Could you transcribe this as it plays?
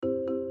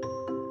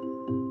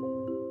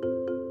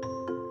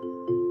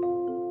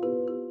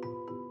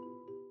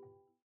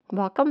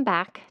Welcome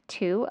back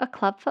to a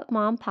Clubfoot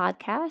Mom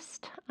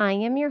podcast. I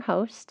am your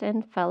host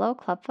and fellow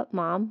Clubfoot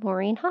mom,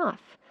 Maureen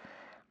Hoff.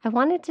 I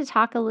wanted to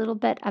talk a little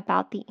bit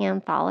about the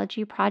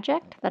Anthology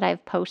project that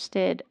I've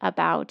posted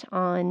about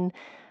on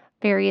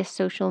various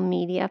social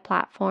media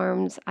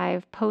platforms.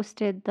 I've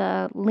posted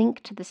the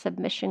link to the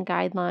submission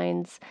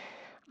guidelines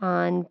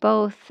on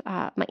both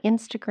my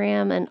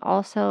Instagram and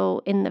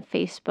also in the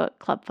Facebook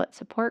Clubfoot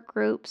support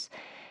groups.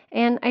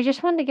 And I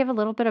just wanted to give a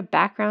little bit of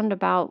background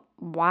about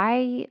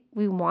why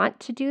we want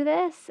to do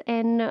this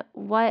and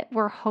what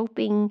we're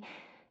hoping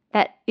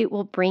that it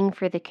will bring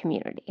for the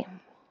community.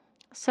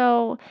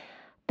 So,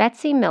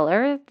 Betsy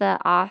Miller, the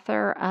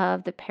author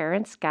of The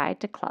Parent's Guide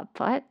to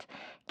Clubfoot,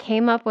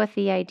 came up with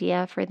the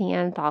idea for the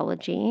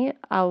anthology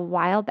a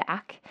while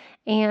back.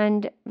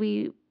 And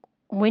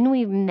when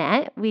we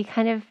met, we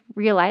kind of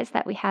realized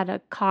that we had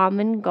a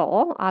common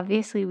goal.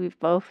 Obviously, we've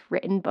both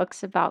written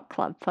books about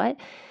Clubfoot.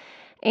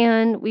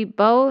 And we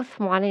both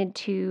wanted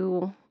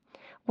to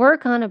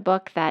work on a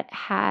book that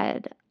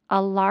had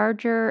a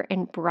larger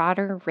and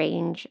broader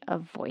range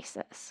of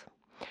voices.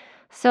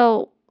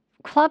 So,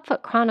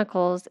 Clubfoot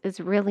Chronicles is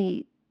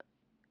really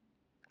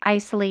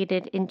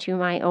isolated into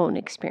my own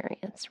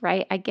experience,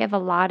 right? I give a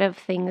lot of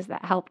things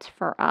that helped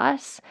for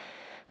us,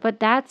 but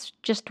that's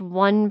just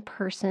one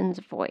person's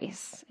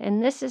voice.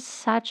 And this is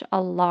such a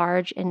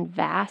large and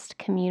vast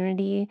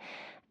community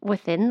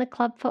within the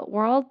Clubfoot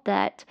world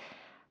that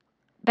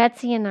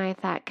Betsy and I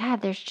thought, God,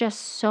 there's just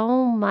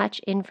so much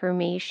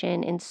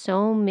information and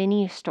so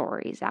many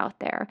stories out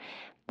there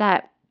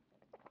that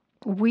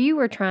we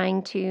were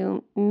trying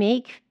to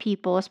make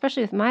people,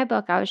 especially with my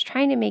book, I was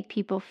trying to make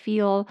people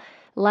feel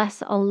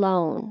less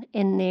alone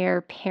in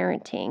their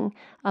parenting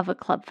of a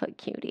Clubfoot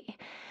cutie.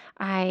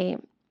 I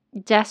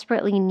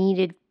desperately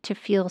needed to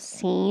feel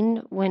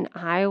seen when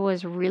I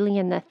was really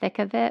in the thick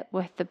of it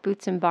with the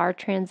boots and bar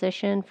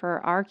transition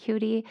for our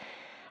cutie.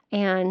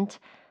 And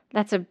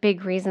that's a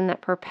big reason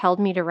that propelled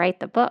me to write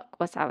the book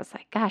was I was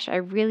like, gosh, I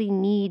really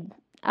need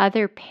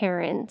other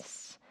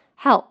parents'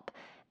 help.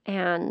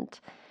 And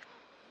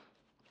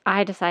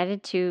I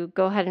decided to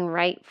go ahead and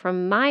write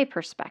from my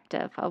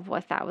perspective of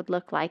what that would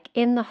look like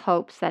in the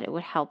hopes that it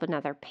would help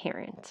another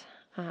parent.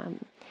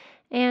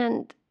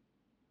 And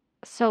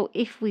so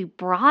if we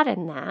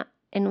broaden that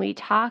and we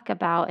talk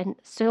about, and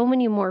so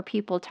many more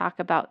people talk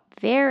about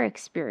their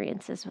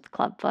experiences with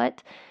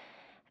Clubfoot,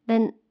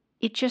 then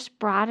it just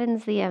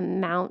broadens the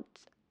amount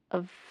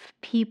of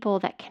people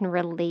that can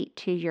relate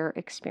to your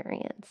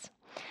experience.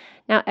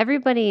 Now,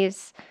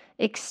 everybody's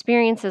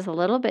experience is a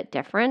little bit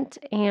different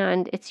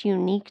and it's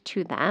unique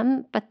to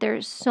them, but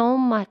there's so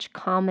much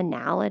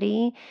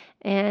commonality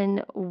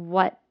in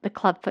what the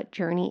Clubfoot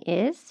journey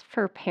is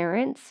for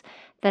parents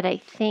that I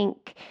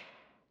think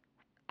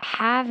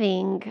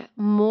having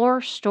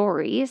more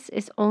stories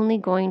is only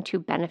going to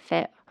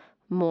benefit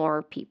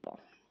more people.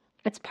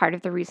 It's part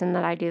of the reason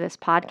that I do this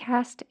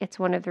podcast. It's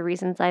one of the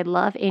reasons I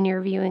love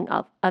interviewing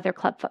other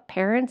Clubfoot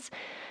parents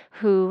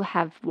who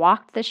have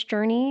walked this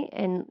journey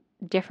and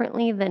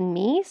differently than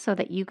me so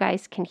that you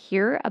guys can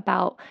hear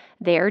about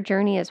their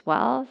journey as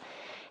well.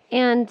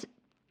 And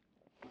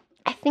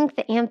I think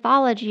the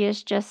anthology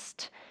is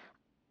just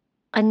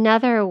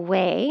another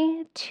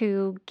way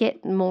to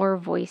get more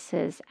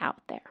voices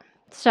out there.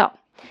 So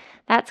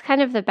that's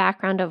kind of the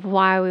background of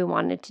why we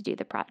wanted to do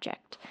the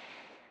project.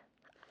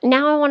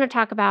 Now I want to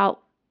talk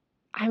about,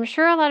 I'm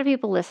sure a lot of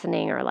people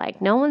listening are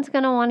like, no one's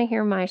going to want to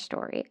hear my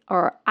story,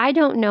 or I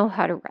don't know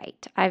how to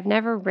write. I've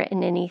never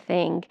written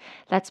anything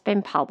that's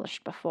been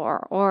published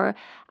before, or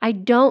I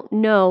don't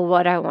know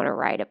what I want to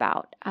write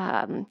about.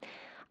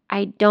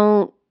 I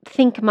don't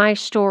think my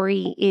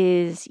story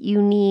is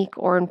unique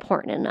or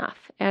important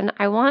enough. And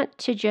I want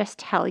to just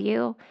tell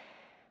you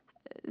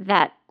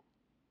that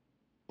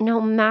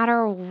no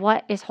matter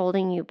what is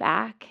holding you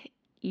back,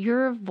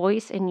 your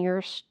voice and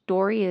your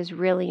story is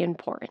really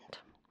important.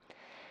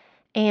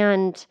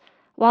 And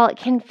while it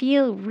can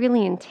feel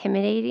really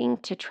intimidating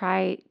to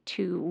try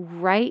to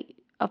write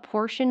a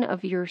portion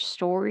of your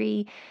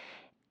story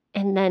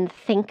and then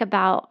think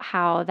about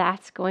how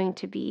that's going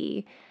to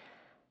be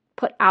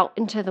put out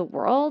into the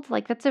world,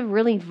 like that's a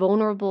really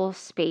vulnerable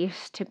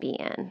space to be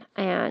in.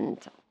 And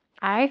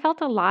I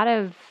felt a lot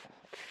of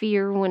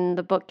fear when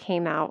the book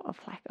came out of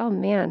like, oh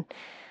man,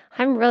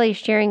 I'm really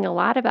sharing a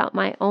lot about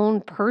my own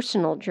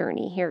personal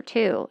journey here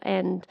too.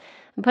 And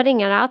I'm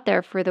putting it out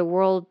there for the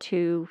world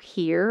to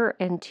hear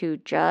and to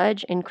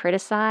judge and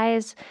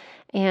criticize.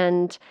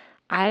 And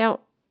I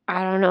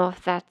don't know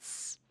if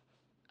that's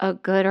a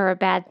good or a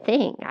bad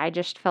thing. I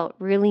just felt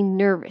really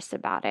nervous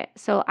about it.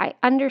 So I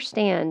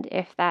understand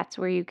if that's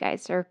where you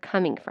guys are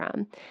coming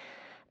from.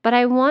 But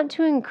I want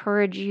to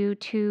encourage you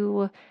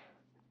to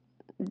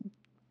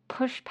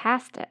push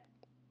past it,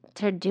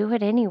 to do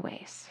it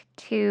anyways,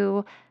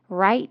 to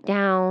write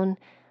down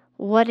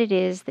what it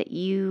is that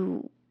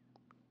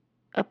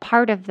a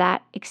part of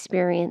that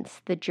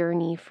experience, the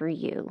journey for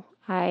you.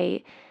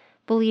 I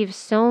believe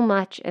so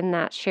much in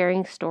that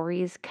sharing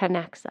stories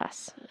connects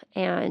us.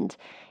 And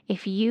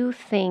if you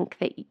think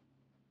that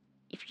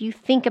if you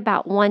think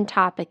about one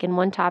topic and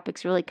one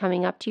topic's really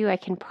coming up to you, I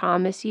can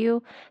promise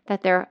you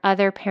that there are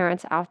other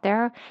parents out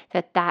there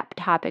that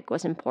topic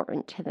was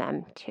important to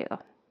them too.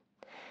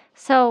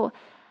 So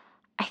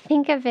I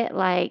think of it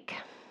like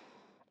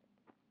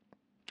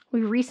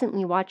we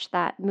recently watched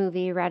that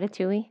movie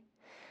Ratatouille,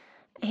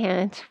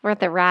 and where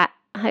the rat,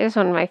 it was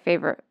one of my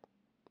favorite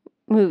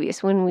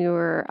movies when we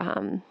were,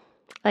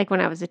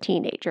 when I was a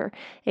teenager,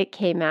 it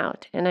came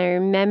out. And I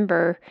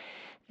remember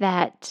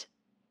that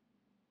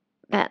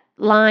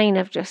line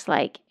of just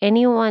like,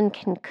 anyone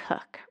can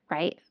cook,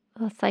 right?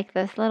 It's like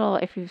this little,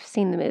 if you've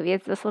seen the movie,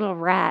 it's this little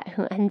rat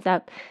who ends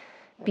up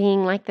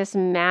being like this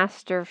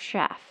master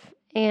chef,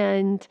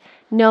 and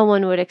no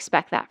one would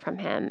expect that from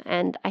him.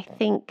 And I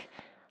think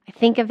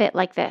of it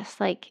like this,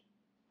 like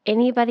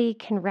anybody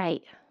can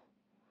write.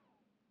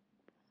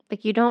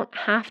 Like you don't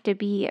have to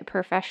be a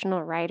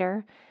professional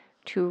writer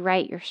to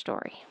write your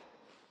story.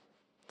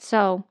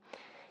 So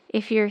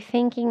if you're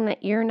thinking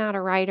that you're not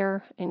a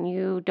writer and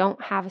you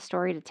don't have a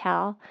story to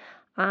tell,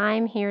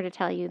 I'm here to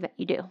tell you that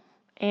you do.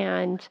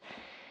 And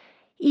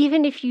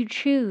even if you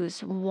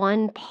choose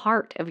one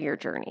part of your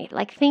journey,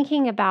 like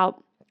thinking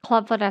about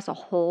Clubfoot as a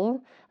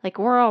whole, like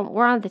we're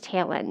on the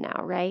tail end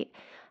now, right?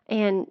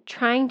 And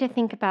trying to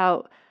think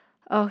about,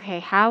 okay,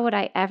 how would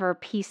I ever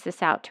piece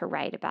this out to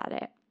write about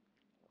it?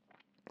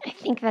 I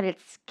think that it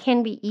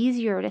can be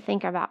easier to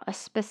think about a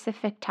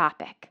specific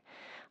topic.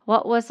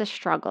 What was a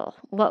struggle?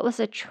 What was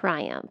a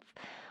triumph?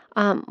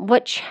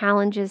 What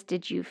challenges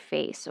did you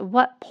face?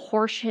 What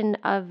portion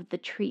of the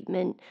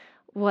treatment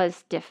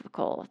was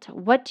difficult?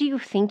 What do you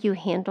think you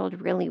handled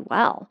really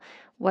well?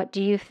 What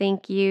do you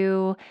think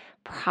you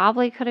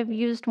probably could have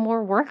used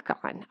more work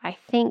on? I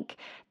think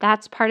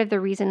that's part of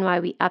the reason why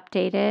we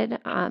updated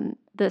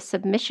the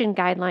submission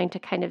guideline to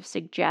kind of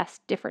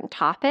suggest different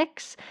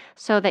topics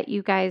so that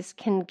you guys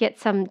can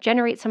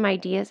generate some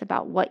ideas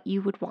about what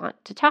you would want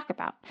to talk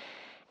about.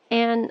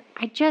 And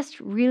I just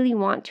really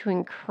want to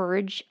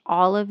encourage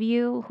all of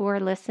you who are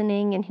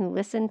listening and who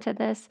listen to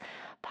this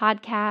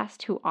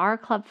podcast, who are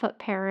Clubfoot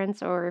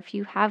parents, or if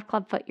you have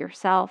Clubfoot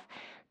yourself,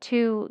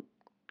 to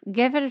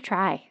give it a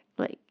try.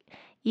 Like,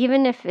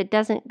 even if it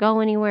doesn't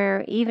go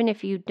anywhere, even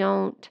if you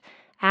don't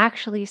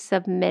actually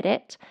submit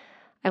it,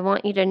 I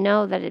want you to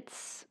know that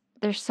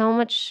there's so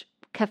much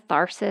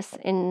catharsis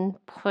in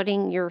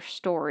putting your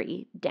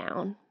story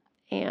down.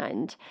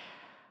 And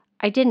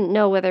I didn't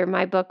know whether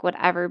my book would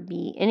ever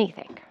be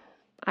anything.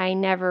 I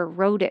never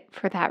wrote it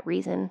for that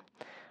reason.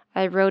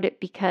 I wrote it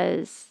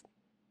because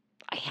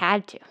I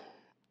had to.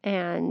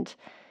 And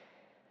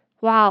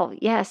while,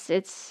 yes,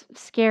 it's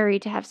scary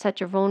to have such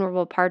a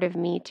vulnerable part of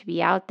me to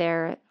be out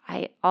there,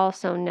 I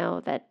also know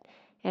that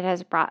it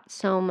has brought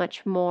so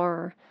much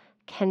more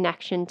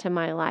connection to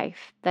my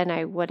life than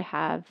I would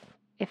have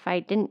if I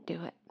didn't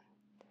do it.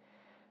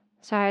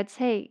 So I'd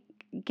say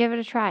give it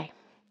a try.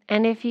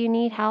 And if you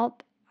need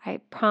help, I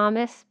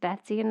promise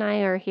Betsy and I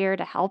are here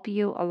to help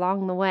you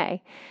along the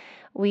way.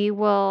 We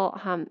will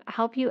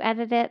help you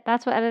edit it.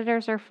 That's what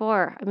editors are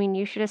for. I mean,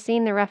 you should have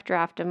seen the rough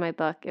draft of my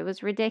book. It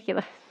was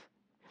ridiculous.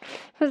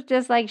 It was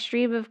just like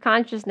stream of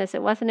consciousness.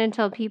 It wasn't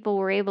until people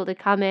were able to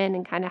come in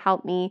and kind of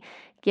help me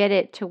get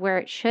it to where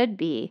it should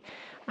be.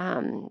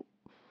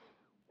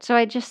 So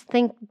I just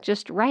think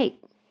just write.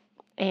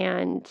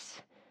 And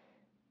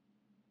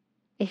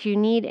if you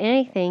need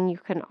anything, you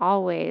can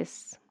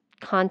always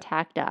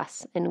contact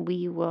us and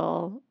we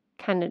will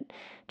kind of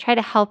try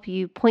to help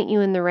you, point you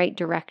in the right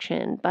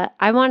direction. But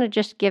I want to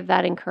just give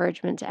that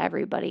encouragement to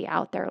everybody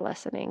out there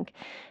listening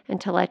and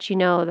to let you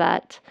know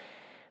that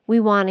we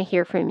want to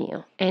hear from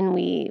you and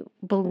we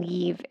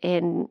believe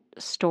in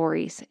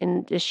stories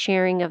and the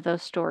sharing of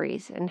those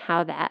stories and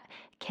how that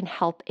can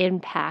help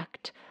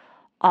impact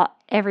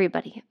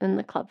everybody in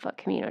the Clubfoot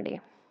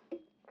community.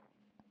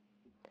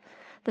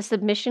 The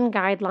submission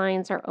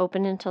guidelines are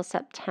open until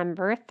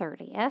September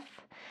 30th.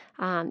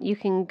 You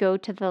can go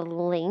to the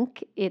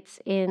link. It's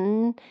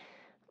on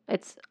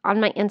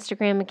my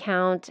Instagram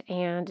account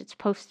and it's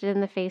posted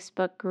in the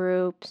Facebook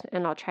groups,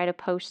 and I'll try to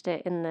post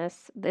it in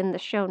the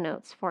show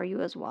notes for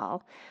you as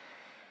well.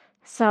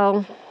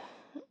 So,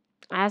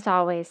 as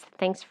always,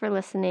 thanks for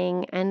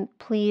listening, and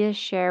please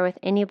share with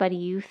anybody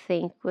you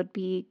think would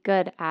be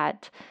good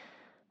at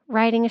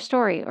writing a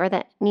story or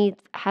that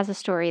has a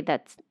story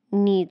that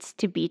needs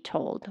to be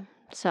told.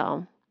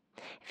 So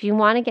if you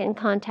want to get in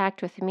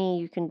contact with me,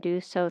 you can do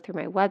so through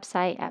my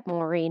website at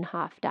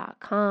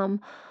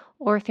maureenhoff.com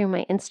or through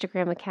my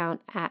Instagram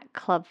account at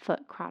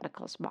Clubfoot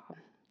Chronicles Mom.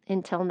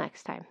 Until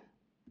next time.